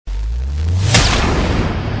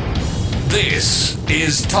This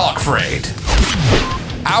is Talk Freight.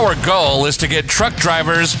 Our goal is to get truck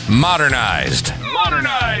drivers modernized.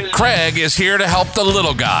 Craig is here to help the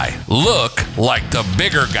little guy look like the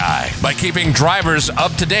bigger guy by keeping drivers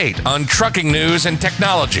up to date on trucking news and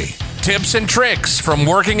technology, tips and tricks from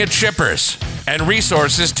working at shippers, and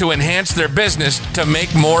resources to enhance their business to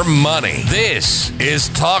make more money. This is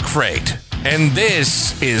Talk Freight, and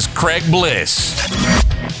this is Craig Bliss.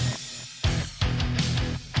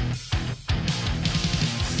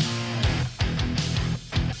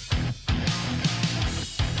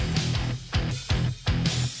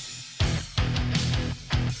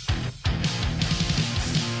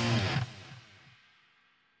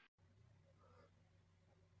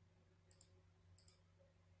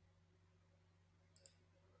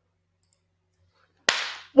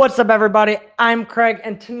 What's up, everybody? I'm Craig,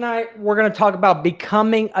 and tonight we're going to talk about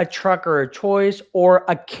becoming a trucker of choice or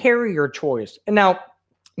a carrier choice. And now,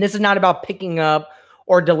 this is not about picking up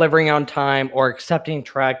or delivering on time or accepting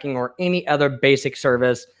tracking or any other basic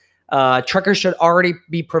service truckers should already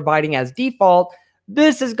be providing as default.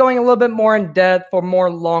 This is going a little bit more in depth for more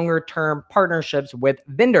longer-term partnerships with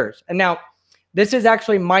vendors. And now, this is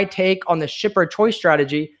actually my take on the shipper choice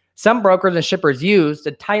strategy some brokers and shippers use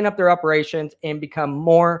to tighten up their operations and become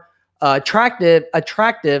more attractive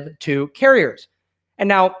to carriers. And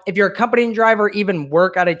now, if you're a company driver, even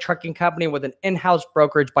work at a trucking company with an in-house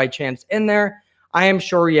brokerage by chance in there, I am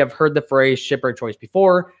sure you have heard the phrase shipper choice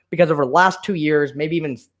before, because over the last 2 years, maybe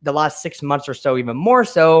even the last 6 months or so, even more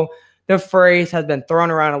so, the phrase has been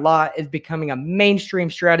thrown around a lot. It's becoming a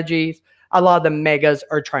mainstream strategy a lot of the megas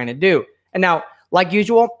are trying to do. And now, like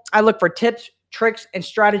usual, I look for tips, tricks, and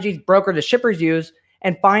strategies brokers and shippers use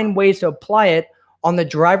and find ways to apply it on the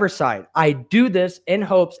driver's side. I do this in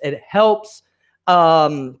hopes it helps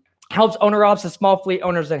owner-ops and small fleet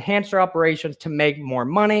owners enhance their operations to make more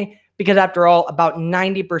money, because after all, about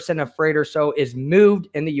 90% of freight or so is moved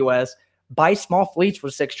in the U.S. by small fleets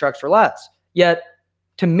with 6 trucks or less. Yet,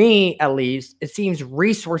 to me at least, it seems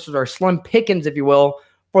resources are slim pickings, if you will,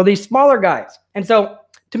 for these smaller guys. And so,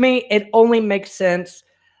 to me, it only makes sense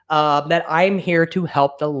that I'm here to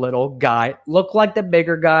help the little guy look like the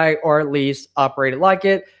bigger guy, or at least operate it like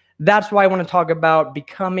it. That's why I want to talk about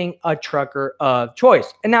becoming a trucker of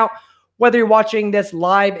choice. And now, whether you're watching this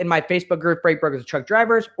live in my Facebook group, Freight Brokers and Truck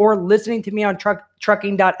Drivers, or listening to me on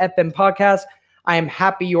trucking.fm podcast, I am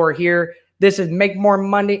happy you're here. This is Make More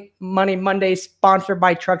Money Monday, sponsored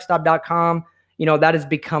by truckstop.com. You know, that is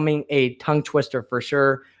becoming a tongue twister for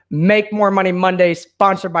sure. Make More Money Monday,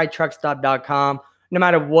 sponsored by truckstop.com. No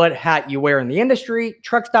matter what hat you wear in the industry,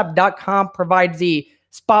 truckstop.com provides the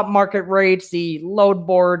spot market rates, the load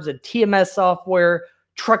boards, the TMS software,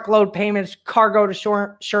 truckload payments, cargo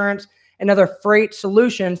assurance, and other freight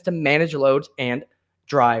solutions to manage loads and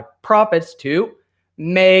drive profits to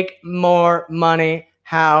make more money.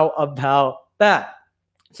 How about that?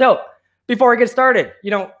 So before we get started,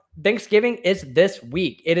 Thanksgiving is this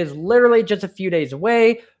week. It is literally just a few days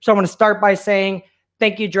away. So I want to start by saying,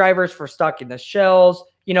 thank you, drivers, for stocking the shelves.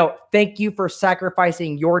 Thank you for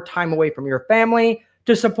sacrificing your time away from your family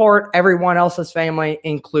to support everyone else's family,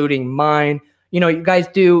 including mine. You guys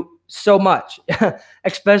do so much,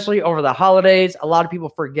 especially over the holidays. A lot of people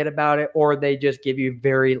forget about it, or they just give you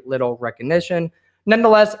very little recognition.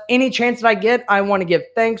 Nonetheless, any chance that I get, I want to give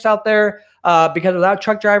thanks out there, because without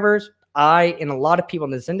truck drivers, I and a lot of people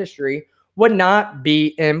in this industry would not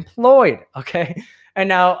be employed. Okay. And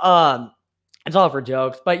now, it's all for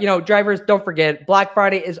jokes, but drivers, don't forget, Black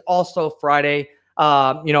Friday is also Friday,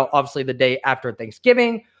 obviously the day after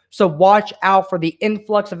Thanksgiving. So watch out for the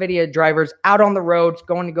influx of idiot drivers out on the roads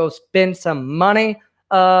going to go spend some money.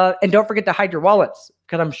 And don't forget to hide your wallets,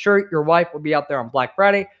 because I'm sure your wife will be out there on Black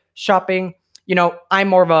Friday shopping. I'm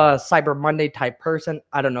more of a Cyber Monday type person.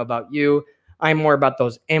 I don't know about you. I'm more about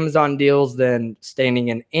those Amazon deals than standing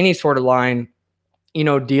in any sort of line,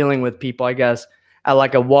 dealing with people, I guess, at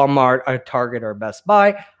like a Walmart, a Target, or a Best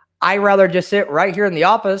Buy. I rather just sit right here in the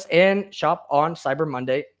office and shop on Cyber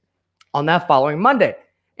Monday on that following Monday.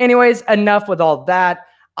 Anyways, enough with all that.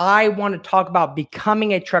 I want to talk about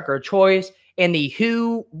becoming a trucker of choice and the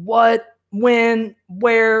who, what, when,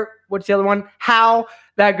 where, what's the other one? How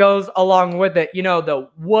that goes along with it. The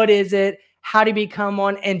what is it? How to become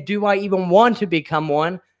one? And do I even want to become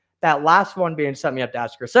one? That last one being something you have to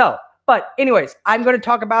ask yourself. But anyways, I'm going to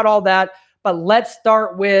talk about all that. But let's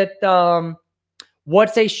start with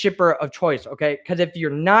what's a shipper of choice, okay? Because if you're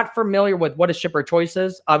not familiar with what a shipper of choice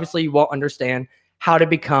is, obviously you won't understand how to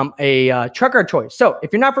become a trucker of choice. So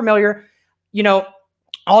if you're not familiar,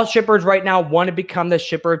 all shippers right now want to become the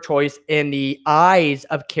shipper of choice in the eyes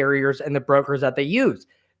of carriers and the brokers that they use.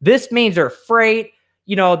 This means their freight,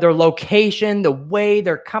 their location, the way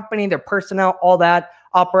their company, their personnel, all that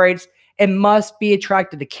operates. It must be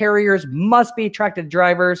attracted to carriers, must be attracted to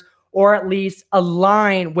drivers, or at least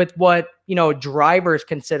align with what, drivers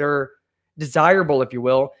consider desirable, if you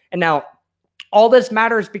will. And now all this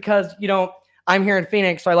matters because, I'm here in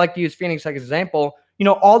Phoenix, so I like to use Phoenix like an example.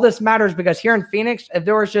 All this matters because here in Phoenix, if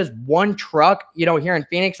there was just one truck, here in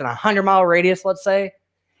Phoenix in a 100-mile radius, let's say,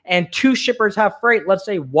 and 2 shippers have freight, let's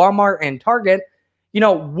say Walmart and Target,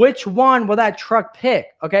 which one will that truck pick?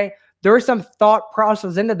 Okay. There is some thought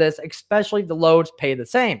process into this, especially if the loads pay the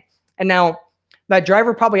same. And now that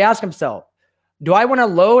driver probably asked himself, do I want to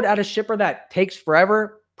load at a shipper that takes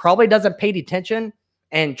forever, probably doesn't pay attention,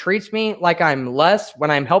 and treats me like I'm less when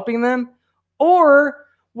I'm helping them? Or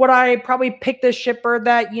would I probably pick this shipper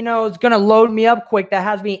that, is going to load me up quick, that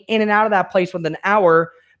has me in and out of that place within an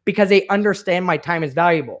hour because they understand my time is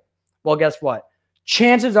valuable? Well, guess what?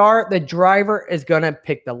 Chances are the driver is going to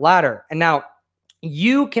pick the latter. And now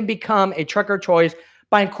you can become a trucker choice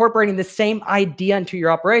by incorporating the same idea into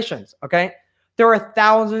your operations, okay? There are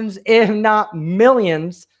thousands, if not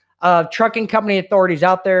millions, of trucking company authorities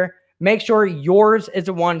out there. Make sure yours is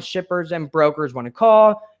the one shippers and brokers want to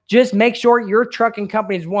call. Just make sure your trucking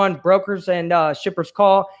company is one brokers and shippers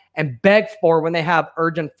call and beg for when they have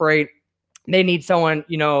urgent freight. They need someone,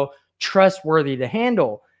 trustworthy to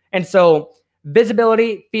handle. And so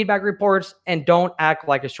visibility, feedback reports, and don't act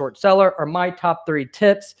like a short seller are my top 3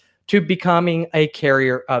 tips to becoming a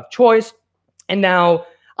carrier of choice. And now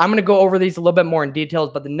I'm going to go over these a little bit more in details,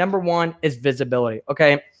 but the number 1 is visibility.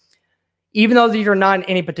 Okay. Even though these are not in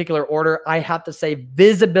any particular order, I have to say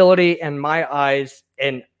visibility in my eyes,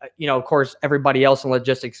 and of course, everybody else in the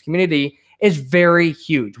logistics community, is very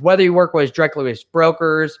huge. Whether you work directly with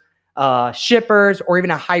brokers, shippers, or even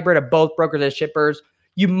a hybrid of both brokers and shippers,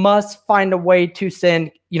 you must find a way to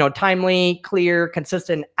send, timely, clear,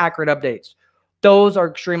 consistent, accurate updates. Those are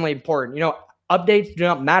extremely important. Updates do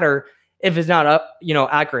not matter if it's not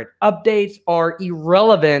accurate. Updates are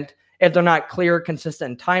irrelevant if they're not clear, consistent,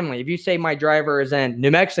 and timely. If you say my driver is in New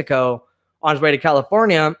Mexico on his way to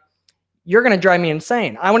California, you're going to drive me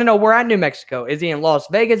insane. I want to know where at New Mexico. Is he in Las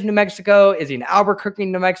Vegas, New Mexico? Is he in Albuquerque,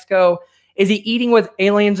 New Mexico? Is he eating with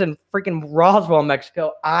aliens in freaking Roswell,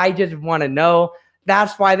 Mexico? I just want to know.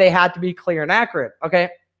 That's why they have to be clear and accurate, okay?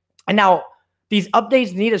 And now these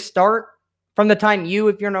updates need to start from the time you,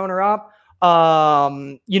 if you're an owner up,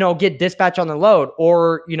 get dispatch on the load,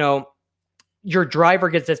 or, your driver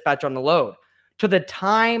gets dispatch on the load. To the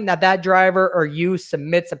time that driver or you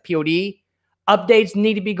submits a POD, updates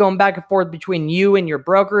need to be going back and forth between you and your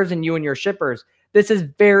brokers and you and your shippers. This is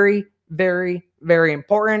very, very, very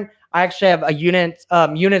important. I actually have a units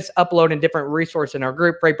upload in different resources in our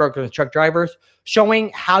group, Freight Brokers and Truck Drivers,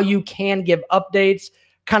 showing how you can give updates,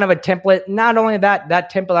 kind of a template. Not only that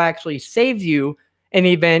template actually saves you in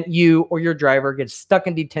the event you or your driver gets stuck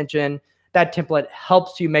in detention. That template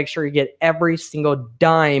helps you make sure you get every single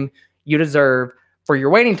dime you deserve for your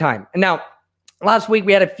waiting time. And now, last week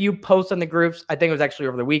we had a few posts in the groups. I think it was actually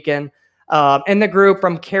over the weekend in the group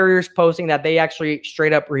from carriers posting that they actually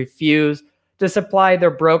straight up refuse to supply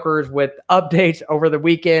their brokers with updates over the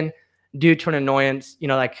weekend due to an annoyance,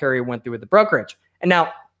 that carrier went through with the brokerage. And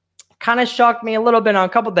now, kind of shocked me a little bit on a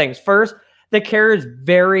couple things. First, the carrier is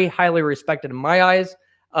very highly respected in my eyes.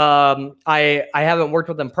 I haven't worked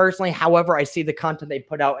with them personally. However, I see the content they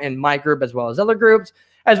put out in my group as well as other groups,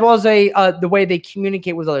 as well as the way they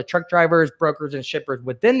communicate with other truck drivers, brokers, and shippers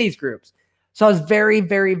within these groups. So I was very,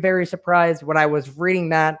 very, very surprised when I was reading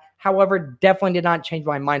that. However, definitely did not change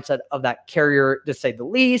my mindset of that carrier, to say the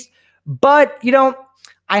least. But,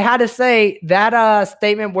 I had to say that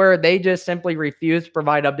statement where they just simply refused to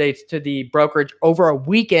provide updates to the brokerage over a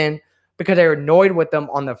weekend because they were annoyed with them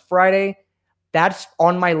on the Friday, that's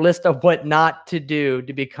on my list of what not to do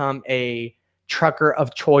to become a trucker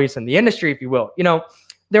of choice in the industry, if you will.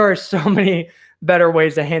 There are so many better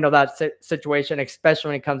ways to handle that situation, especially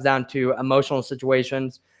when it comes down to emotional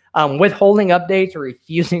situations. Withholding updates or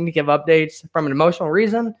refusing to give updates from an emotional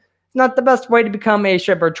reason is not the best way to become a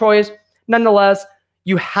shipper choice. Nonetheless,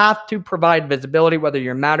 you have to provide visibility, whether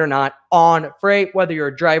you're mad or not, on freight, whether you're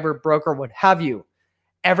a driver, broker, what have you.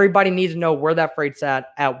 Everybody needs to know where that freight's at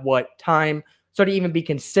what time. So to even be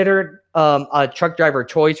considered a truck driver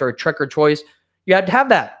choice or a trucker choice, you have to have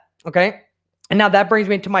that, okay? And now that brings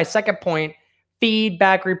me to my second point,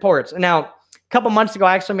 feedback reports. Now, a couple months ago,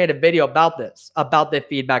 I actually made a video about this, about the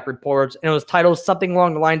feedback reports, and it was titled something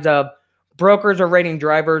along the lines of brokers are rating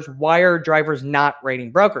drivers, why are drivers not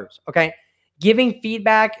rating brokers, okay? Giving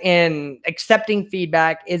feedback and accepting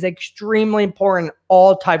feedback is extremely important in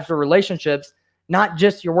all types of relationships, not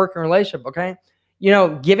just your working relationship. Okay.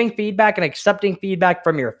 Giving feedback and accepting feedback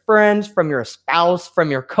from your friends, from your spouse,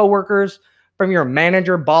 from your coworkers, from your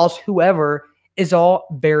manager, boss, whoever is all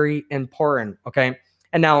very important. Okay.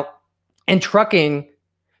 And now in trucking,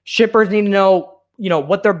 shippers need to know,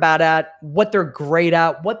 what they're bad at, what they're great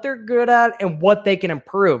at, what they're good at, and what they can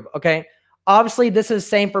improve. Okay. Obviously, this is the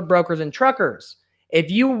same for brokers and truckers.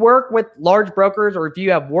 If you work with large brokers, or if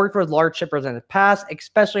you have worked with large shippers in the past,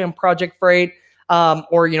 especially on project freight,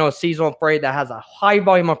 or seasonal freight that has a high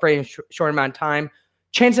volume of freight in short amount of time,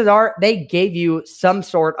 chances are they gave you some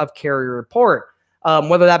sort of carrier report,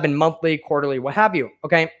 whether that been monthly, quarterly, what have you.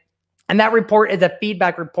 Okay. And that report is a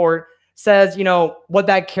feedback report, says, what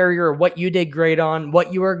that carrier, what you did great on,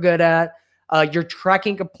 what you were good at, your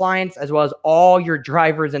tracking compliance, as well as all your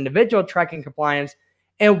drivers' individual tracking compliance,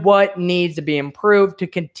 and what needs to be improved to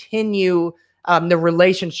continue the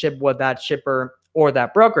relationship with that shipper or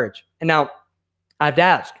that brokerage. And now I have to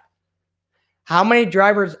ask, how many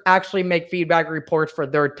drivers actually make feedback reports for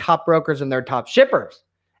their top brokers and their top shippers?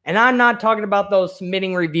 And I'm not talking about those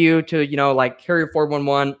submitting review to, like Carrier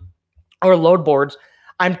 411 or load boards.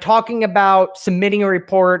 I'm talking about submitting a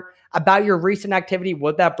report about your recent activity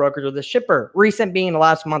with that brokerage or the shipper. Recent being the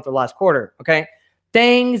last month or last quarter. Okay.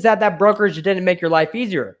 Things that brokerage didn't make your life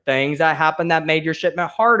easier. Things that happened that made your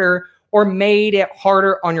shipment harder or made it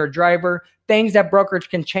harder on your driver. Things that brokerage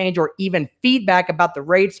can change, or even feedback about the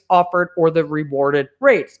rates offered or the rewarded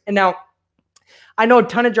rates. And now I know a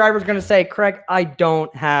ton of drivers are going to say, Craig, I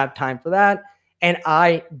don't have time for that. And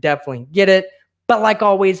I definitely get it. But like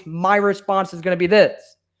always, my response is going to be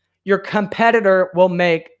this. Your competitor will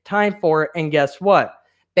make time for it. And guess what?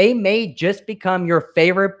 They may just become your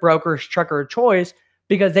favorite broker's trucker choice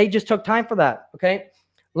because they just took time for that. Okay.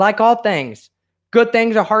 Like all things, good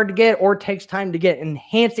things are hard to get or takes time to get.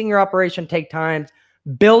 Enhancing your operation takes time.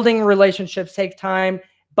 Building relationships takes time.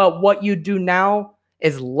 But what you do now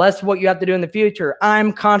is less what you have to do in the future.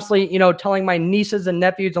 I'm constantly, telling my nieces and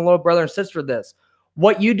nephews and little brother and sister this.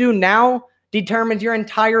 What you do now determines your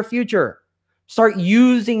entire future. Start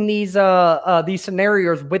using these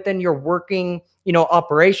scenarios within your working,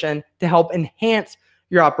 operation to help enhance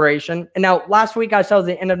your operation. And now last week I said it was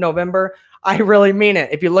the end of November. I really mean it.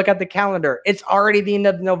 If you look at the calendar, it's already the end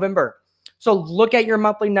of November. So look at your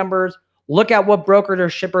monthly numbers, look at what broker or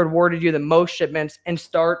shipper awarded you the most shipments, and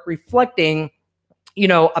start reflecting,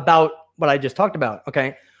 about what I just talked about.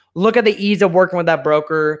 Okay. Look at the ease of working with that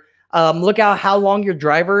broker. Look at how long your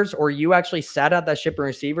drivers or you actually sat at that shipper and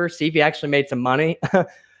receiver. See if you actually made some money.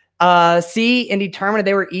 See and determine if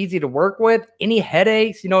they were easy to work with. Any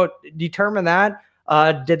headaches, determine that.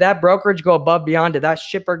 Did that brokerage go above beyond? Did that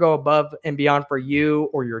shipper go above and beyond for you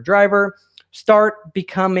or your driver? Start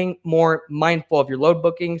becoming more mindful of your load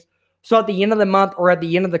bookings. So at the end of the month or at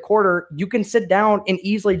the end of the quarter, you can sit down and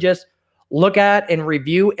easily just look at and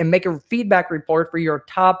review and make a feedback report for your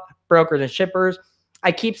top brokers and shippers.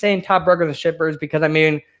 I keep saying top brokers and shippers because,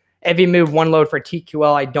 if you move one load for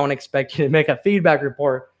TQL, I don't expect you to make a feedback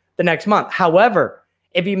report the next month. However,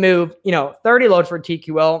 if you move, 30 loads for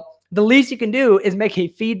TQL, the least you can do is make a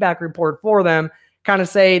feedback report for them, kind of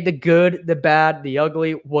say the good, the bad, the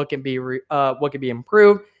ugly, what can be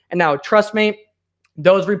improved. And now, trust me,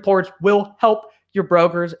 those reports will help your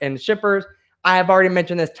brokers and shippers. I have already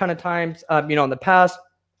mentioned this a ton of times, in the past.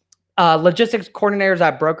 Logistics coordinators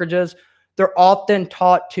at brokerages, they're often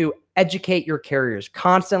taught to educate your carriers,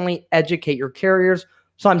 constantly educate your carriers.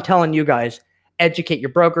 So I'm telling you guys, educate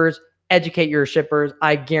your brokers, educate your shippers.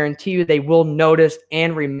 I guarantee you they will notice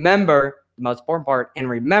and remember, the most important part, and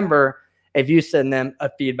remember if you send them a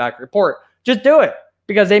feedback report. Just do it,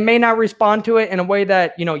 because they may not respond to it in a way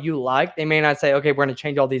that you like. They may not say, okay, we're going to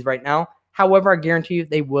change all these right now. However, I guarantee you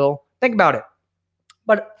they will think about it.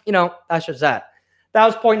 But that's just that. That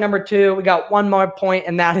was point number 2. We got one more point,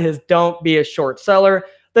 and that is don't be a short seller.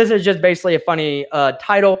 This is just basically a funny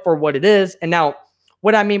title for what it is. And now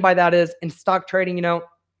what I mean by that is in stock trading, you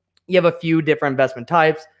have a few different investment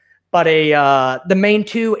types, but the main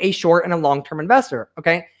two, a short and a long-term investor.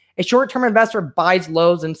 Okay. A short-term investor buys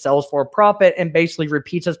lows and sells for a profit and basically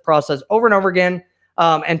repeats this process over and over again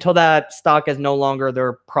until that stock is no longer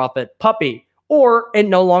their profit puppy or it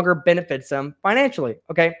no longer benefits them financially.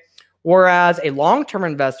 Okay. Whereas a long-term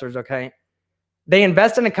investors, okay, they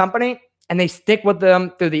invest in a company and they stick with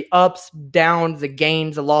them through the ups, downs, the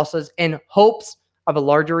gains, the losses in hopes of a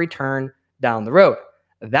larger return down the road.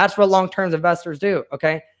 That's what long-term investors do,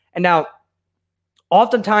 okay? And now,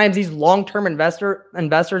 oftentimes these long-term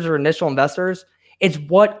investors or initial investors, it's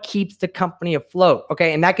what keeps the company afloat,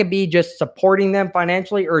 okay? And that could be just supporting them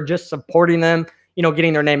financially or just supporting them,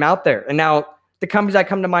 getting their name out there. And now, the companies that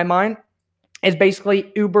come to my mind, is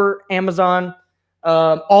basically Uber, Amazon,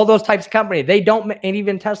 all those types of companies. They don't, and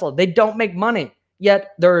even Tesla, they don't make money,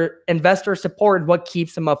 yet their investor support is what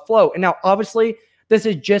keeps them afloat. And now, obviously, this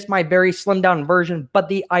is just my very slimmed down version, but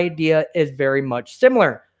the idea is very much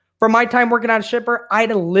similar. For my time working on a shipper, I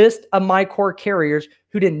had a list of my core carriers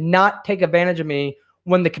who did not take advantage of me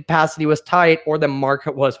when the capacity was tight or the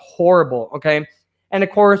market was horrible, okay? And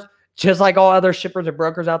of course, just like all other shippers or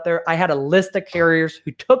brokers out there, I had a list of carriers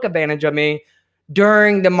who took advantage of me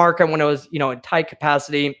during the market when it was, in tight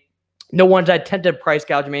capacity. The ones that tended to price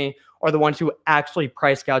gouge me or the ones who actually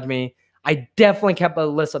price gouge me. I definitely kept a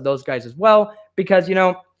list of those guys as well because,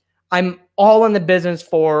 I'm all in the business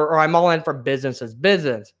I'm all in for business as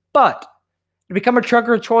business. But to become a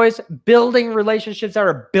trucker of choice, building relationships that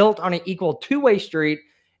are built on an equal two-way street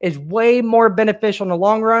is way more beneficial in the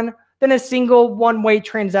long run than a single one-way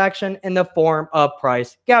transaction in the form of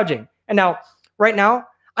price gouging. And now, right now,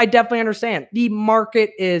 I definitely understand the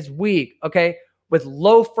market is weak, okay? With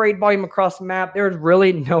low freight volume across the map, there's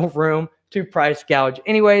really no room to price gouge.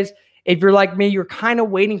 Anyways, if you're like me, you're kind of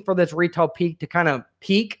waiting for this retail peak to kind of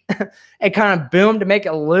peak and kind of boom to make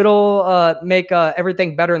a little, make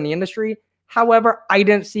everything better in the industry. However, I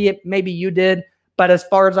didn't see it. Maybe you did. But as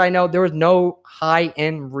far as I know, there was no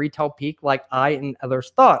high-end retail peak like I and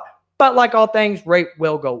others thought. But like all things, rate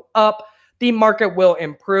will go up. The market will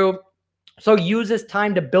improve. So use this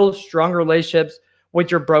time to build strong relationships with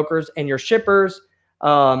your brokers and your shippers.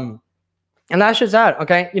 And that's just that,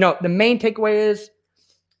 okay? The main takeaway is,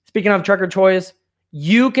 speaking of trucker choice,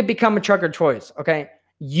 you can become a trucker choice, okay?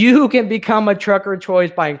 You can become a trucker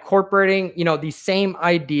choice by incorporating, these same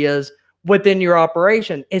ideas within your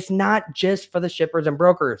operation. It's not just for the shippers and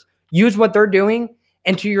brokers. Use what they're doing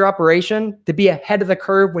into your operation to be ahead of the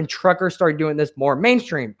curve when truckers start doing this more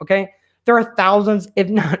mainstream, okay? There are thousands, if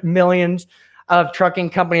not millions, of trucking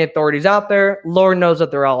company authorities out there. Lord knows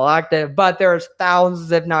that they're all active, but there's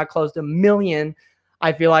thousands, if not close to a million,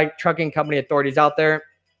 I feel like, trucking company authorities out there.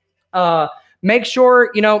 Make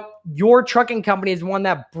sure, your trucking company is one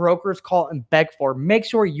that brokers call and beg for. Make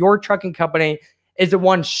sure your trucking company is the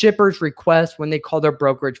one shippers request when they call their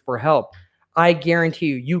brokerage for help. I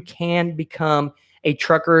guarantee you can become a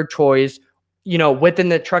trucker of choice, within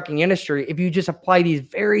the trucking industry if you just apply these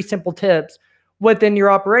very simple tips within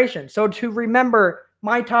your operation. So to remember,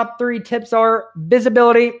 my top 3 tips are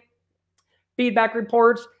visibility, feedback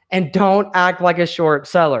reports, and don't act like a short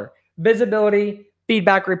seller. Visibility,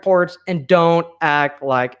 feedback reports, and don't act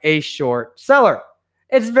like a short seller.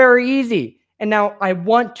 It's very easy. And now I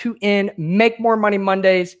want to end Make More Money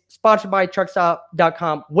Mondays, sponsored by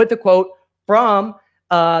truckstop.com, with a quote from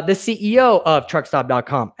the CEO of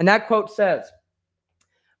truckstop.com. And that quote says,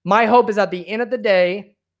 "My hope is at the end of the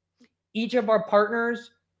day, each of our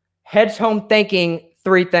partners heads home thinking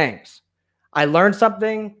 3 things. I learned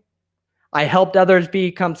something, I helped others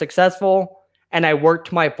become successful, and I worked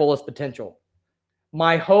to my fullest potential."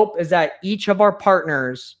 My hope is that each of our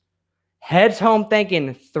partners heads home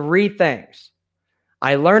thinking 3 things.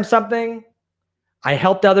 I learned something, I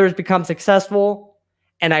helped others become successful,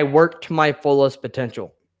 and I worked to my fullest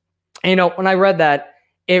potential. And, when I read that,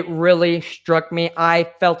 it really struck me. I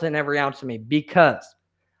felt it in every ounce of me because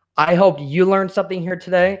I hope you learned something here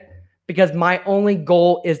today, because my only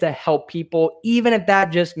goal is to help people, even if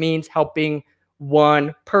that just means helping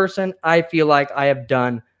one person. I feel like I have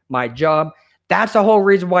done my job. That's the whole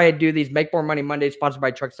reason why I do these Make More Money Mondays, sponsored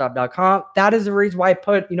by truckstop.com. That is the reason why I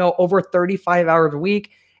put, over 35 hours a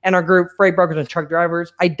week in our group, Freight Brokers and Truck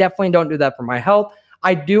Drivers. I definitely don't do that for my health.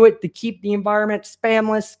 I do it to keep the environment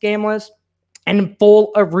spamless, scamless, and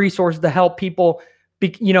full of resources to help people,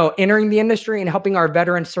 entering the industry and helping our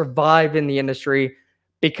veterans survive in the industry,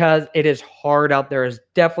 because it is hard out there. It's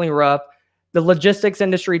definitely rough. The logistics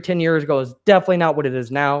industry 10 years ago is definitely not what it is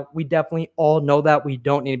now. We definitely all know that. We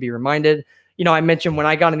don't need to be reminded. I mentioned when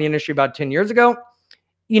I got in the industry about 10 years ago,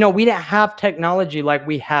 we didn't have technology like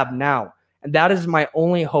we have now. And that is my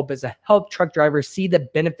only hope, is to help truck drivers see the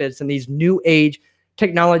benefits in these new age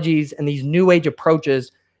technologies and these new age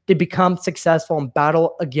approaches to become successful and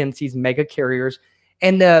battle against these mega carriers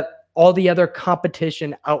and all the other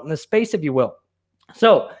competition out in the space, if you will.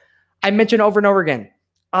 So I mentioned over and over again,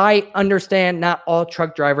 I understand not all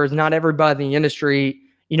truck drivers, not everybody in the industry,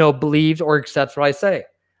 believes or accepts what I say.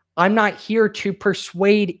 I'm not here to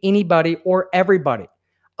persuade anybody or everybody.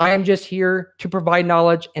 I am just here to provide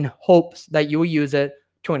knowledge and hopes that you will use it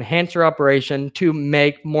to enhance your operation, to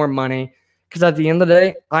make more money. Because at the end of the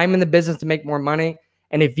day, I'm in the business to make more money.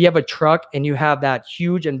 And if you have a truck and you have that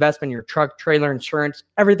huge investment in your truck, trailer, insurance,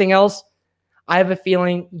 everything else, I have a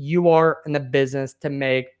feeling you are in the business to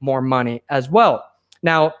make more money as well.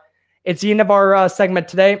 Now, It's the end of our segment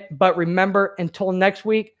today. But remember, until next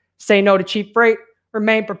week, say no to cheap freight,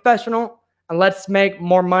 remain professional, and let's make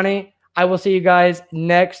more money. I will see you guys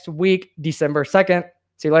next week, December 2nd.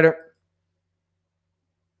 See you later.